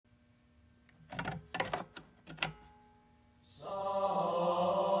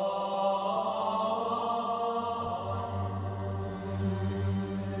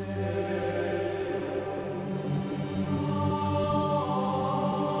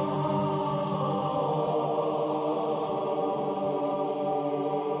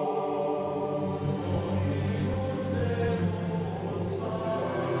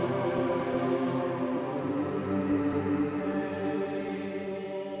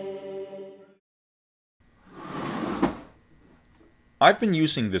I've been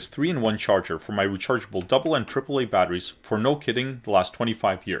using this 3-in-1 charger for my rechargeable AA and AAA batteries for no kidding the last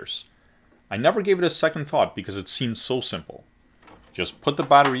 25 years. I never gave it a second thought because it seemed so simple. Just put the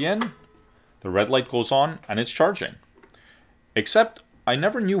battery in, the red light goes on, and it's charging. Except I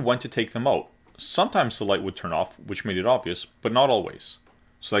never knew when to take them out. Sometimes the light would turn off, which made it obvious, but not always.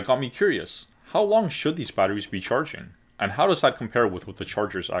 So that got me curious. How long should these batteries be charging? And how does that compare with what the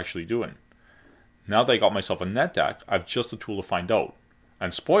charger's actually doing? Now that I got myself a NetDAQ, I have just the tool to find out.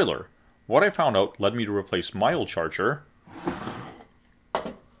 And spoiler, what I found out led me to replace my old charger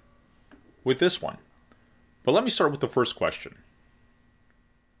with this one. But let me start with the first question.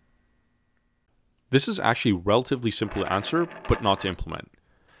 This is actually relatively simple to answer, but not to implement.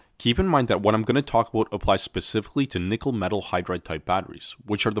 Keep in mind that what I'm going to talk about applies specifically to nickel metal hydride type batteries,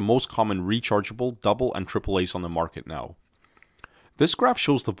 which are the most common rechargeable AA and AAAs on the market now. This graph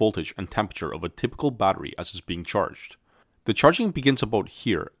shows the voltage and temperature of a typical battery as it's being charged. The charging begins about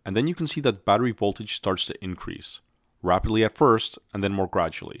here, and then you can see that battery voltage starts to increase, rapidly at first, and then more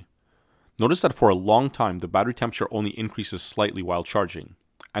gradually. Notice that for a long time the battery temperature only increases slightly while charging,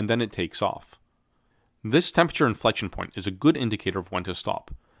 and then it takes off. This temperature inflection point is a good indicator of when to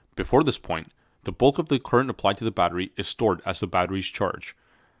stop. Before this point, the bulk of the current applied to the battery is stored as the battery's charge.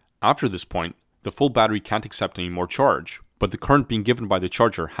 After this point, the full battery can't accept any more charge, but the current being given by the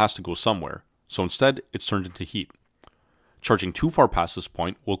charger has to go somewhere, so instead it's turned into heat. Charging too far past this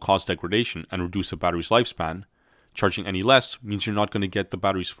point will cause degradation and reduce the battery's lifespan. Charging any less means you're not going to get the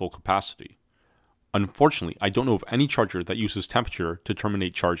battery's full capacity. Unfortunately, I don't know of any charger that uses temperature to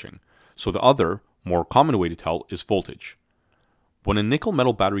terminate charging, so the other, more common way to tell is voltage. When a nickel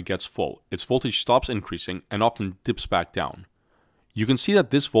metal battery gets full, its voltage stops increasing and often dips back down. You can see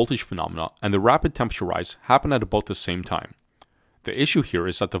that this voltage phenomena and the rapid temperature rise happen at about the same time. The issue here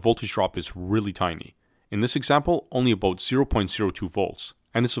is that the voltage drop is really tiny. In this example, only about 0.02 volts,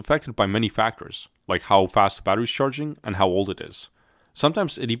 and it's affected by many factors, like how fast the battery is charging and how old it is.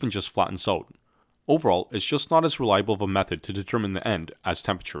 Sometimes it even just flattens out. Overall, it's just not as reliable of a method to determine the end as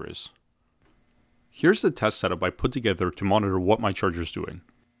temperature is. Here's the test setup I put together to monitor what my charger is doing.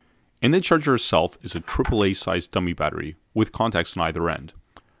 In the charger itself is a AAA sized dummy battery with contacts on either end.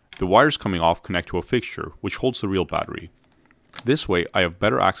 The wires coming off connect to a fixture which holds the real battery. This way I have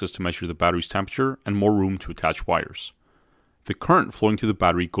better access to measure the battery's temperature and more room to attach wires. The current flowing through the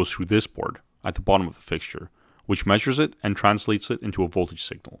battery goes through this board at the bottom of the fixture, which measures it and translates it into a voltage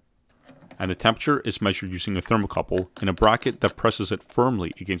signal. And the temperature is measured using a thermocouple in a bracket that presses it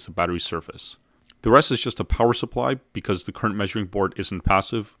firmly against the battery's surface. The rest is just a power supply because the current measuring board isn't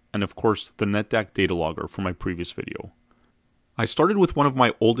passive, and of course the NetDAQ data logger from my previous video. I started with one of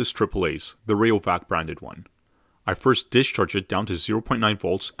my oldest AAAs, the Rayovac branded one. I first discharged it down to 0.9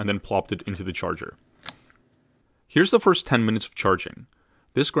 volts and then plopped it into the charger. Here's the first 10 minutes of charging.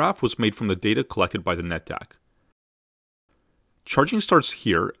 This graph was made from the data collected by the NetDAQ. Charging starts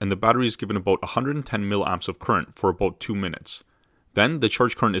here and the battery is given about 110 mA of current for about 2 minutes. Then the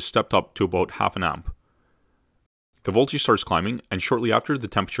charge current is stepped up to about half an amp. The voltage starts climbing and shortly after the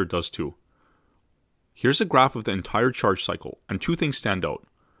temperature does too. Here's a graph of the entire charge cycle and two things stand out.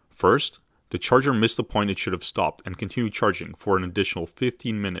 First, the charger missed the point it should have stopped and continued charging for an additional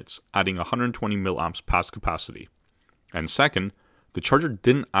 15 minutes, adding 120 mA past capacity. And second, the charger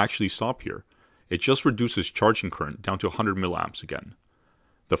didn't actually stop here. It just reduces charging current down to 100 mA again.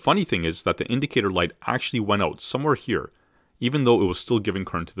 The funny thing is that the indicator light actually went out somewhere here, even though it was still giving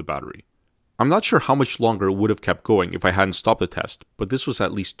current to the battery. I'm not sure how much longer it would have kept going if I hadn't stopped the test, but this was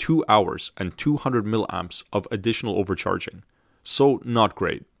at least 2 hours and 200 mA of additional overcharging, so not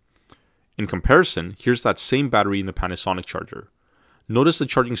great. In comparison, here's that same battery in the Panasonic charger. Notice the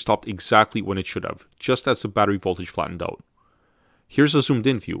charging stopped exactly when it should have, just as the battery voltage flattened out. Here's a zoomed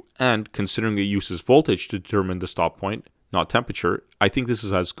in view, and considering it uses voltage to determine the stop point, not temperature, I think this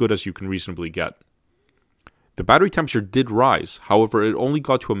is as good as you can reasonably get. The battery temperature did rise, however it only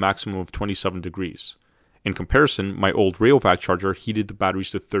got to a maximum of 27 degrees. In comparison, my old Rayovac charger heated the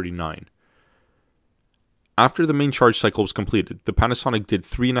batteries to 39. After the main charge cycle was completed, the Panasonic did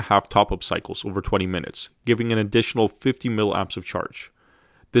 3.5 top-up cycles over 20 minutes, giving an additional 50 mA of charge.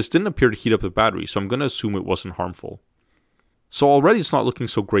 This didn't appear to heat up the battery, so I'm going to assume it wasn't harmful. So already it's not looking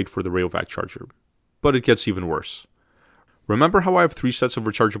so great for the Rayovac charger, but it gets even worse. Remember how I have 3 sets of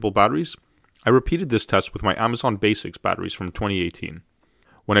rechargeable batteries? I repeated this test with my Amazon Basics batteries from 2018.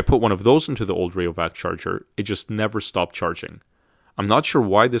 When I put one of those into the old Rayovac charger, it just never stopped charging. I'm not sure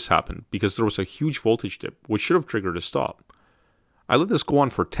why this happened because there was a huge voltage dip which should have triggered a stop. I let this go on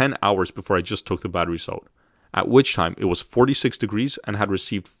for 10 hours before I just took the batteries out, at which time it was 46 degrees and had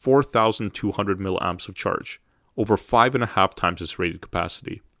received 4,200 mA of charge, over 5.5 times its rated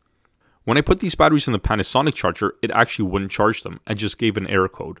capacity. When I put these batteries in the Panasonic charger, it actually wouldn't charge them and just gave an error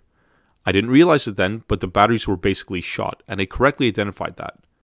code. I didn't realize it then, but the batteries were basically shot, and I correctly identified that.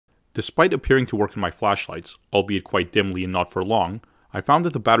 Despite appearing to work in my flashlights, albeit quite dimly and not for long, I found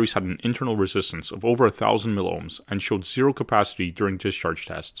that the batteries had an internal resistance of over 1000 milliohms and showed zero capacity during discharge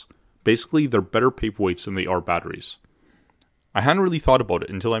tests. Basically, they're better paperweights than they are batteries. I hadn't really thought about it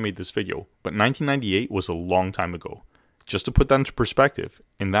until I made this video, but 1998 was a long time ago. Just to put that into perspective,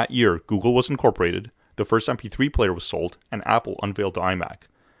 in that year, Google was incorporated, the first MP3 player was sold, and Apple unveiled the iMac.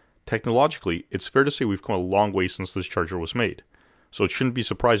 Technologically, it's fair to say we've come a long way since this charger was made, so it shouldn't be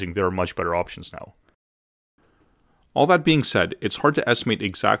surprising there are much better options now. All that being said, it's hard to estimate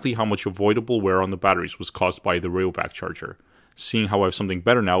exactly how much avoidable wear on the batteries was caused by the Rayovac charger. Seeing how I have something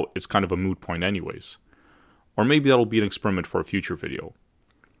better now, it's kind of a moot point anyways. Or maybe that'll be an experiment for a future video.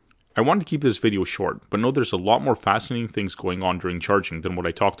 I wanted to keep this video short, but know there's a lot more fascinating things going on during charging than what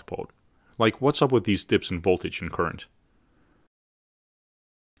I talked about. Like what's up with these dips in voltage and current.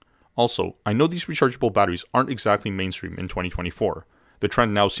 Also, I know these rechargeable batteries aren't exactly mainstream in 2024. The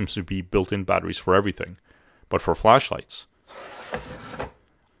trend now seems to be built-in batteries for everything. But for flashlights,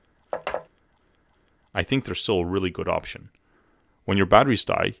 I think they're still a really good option. When your batteries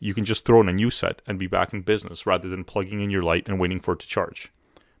die, you can just throw in a new set and be back in business rather than plugging in your light and waiting for it to charge.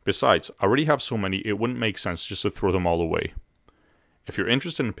 Besides, I already have so many it wouldn't make sense just to throw them all away. If you're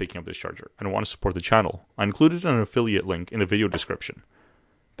interested in picking up this charger and want to support the channel, I included an affiliate link in the video description.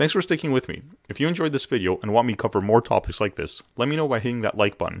 Thanks for sticking with me. If you enjoyed this video and want me to cover more topics like this, let me know by hitting that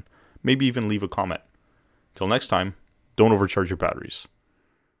like button, maybe even leave a comment. Till next time, don't overcharge your batteries.